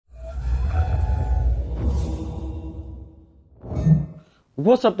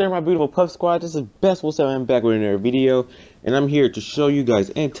What's up there, my beautiful Puff Squad? This is Best Will 7 back with another video, and I'm here to show you guys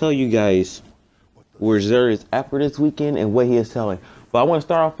and tell you guys where Xür is at for this weekend and what he is selling. But I want to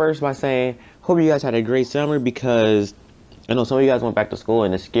start off first by saying, hope you guys had a great summer, because I know some of you guys went back to school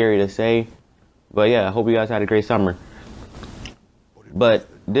and it's scary to say, but yeah, I hope you guys had a great summer. But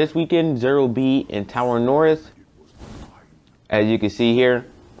this weekend, Xür will be in Tower North, as you can see here,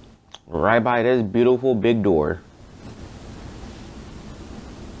 right by this beautiful big door.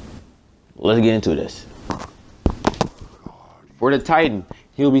 Let's get into this. For the Titan,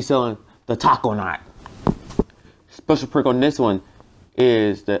 he'll be selling the Taco Knot. Special perk on this one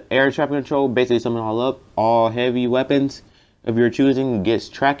is the air traffic control. Basically, summing all up. All heavy weapons of your choosing gets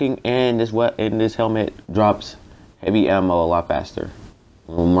tracking, and this helmet drops heavy ammo a lot faster,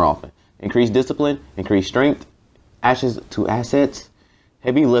 more often. Increased discipline, increased strength, ashes to assets,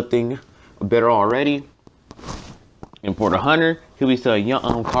 heavy lifting, better already. And for the Hunter, he'll be selling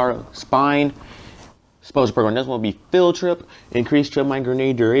young car spine. Special perk on this one will be field trip, increased trip mine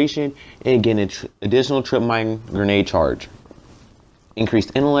grenade duration, and get an additional trip mine grenade charge.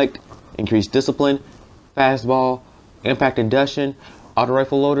 Increased intellect, increased discipline, fastball, impact induction, auto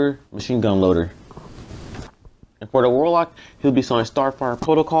rifle loader, machine gun loader. And for the Warlock, he'll be selling Starfire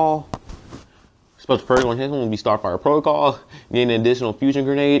Protocol. Special perk on his one will be Starfire Protocol, getting an additional fusion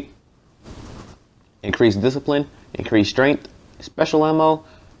grenade, increased discipline, increased strength, special ammo,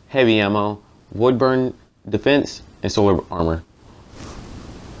 heavy ammo, wood burn defense, and solar armor.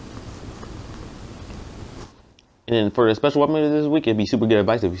 And then for the special weapon of this week, it'd be super good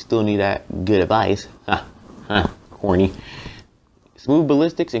advice if you still need that good advice. Corny. Smooth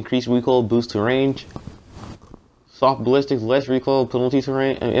ballistics, increased recoil, boost to range. Soft ballistics, less recoil, penalty to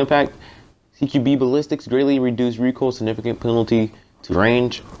range, impact. CQB ballistics, greatly reduce recoil, significant penalty to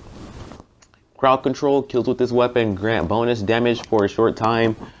range. Crowd control, kills with this weapon grant bonus damage for a short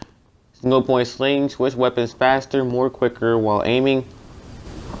time. Single point sling, switch weapons faster, more quicker while aiming.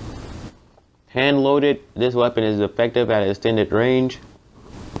 Hand loaded, this weapon is effective at extended range.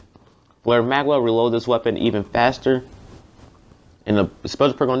 Flare magwell, reload this weapon even faster. And the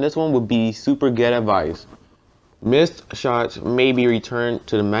special perk on this one would be super good advice. Missed shots may be returned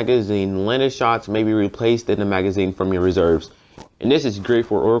to the magazine. Landed shots may be replaced in the magazine from your reserves. And this is great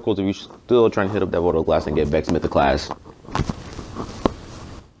for oracles if you're still trying to hit up that Voto Glass and get Vexmith the class.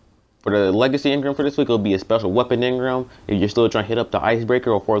 For the legacy engram for this week, it'll be a special weapon engram. If you're still trying to hit up the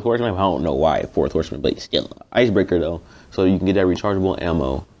Icebreaker or Fourth Horseman, I don't know why Fourth Horseman, but still Icebreaker though, so you can get that rechargeable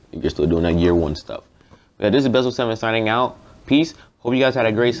ammo if you're still doing that year one stuff. But yeah, this is Bezel 7 signing out. Peace. Hope you guys had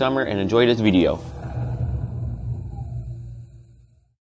a great summer and enjoy this video.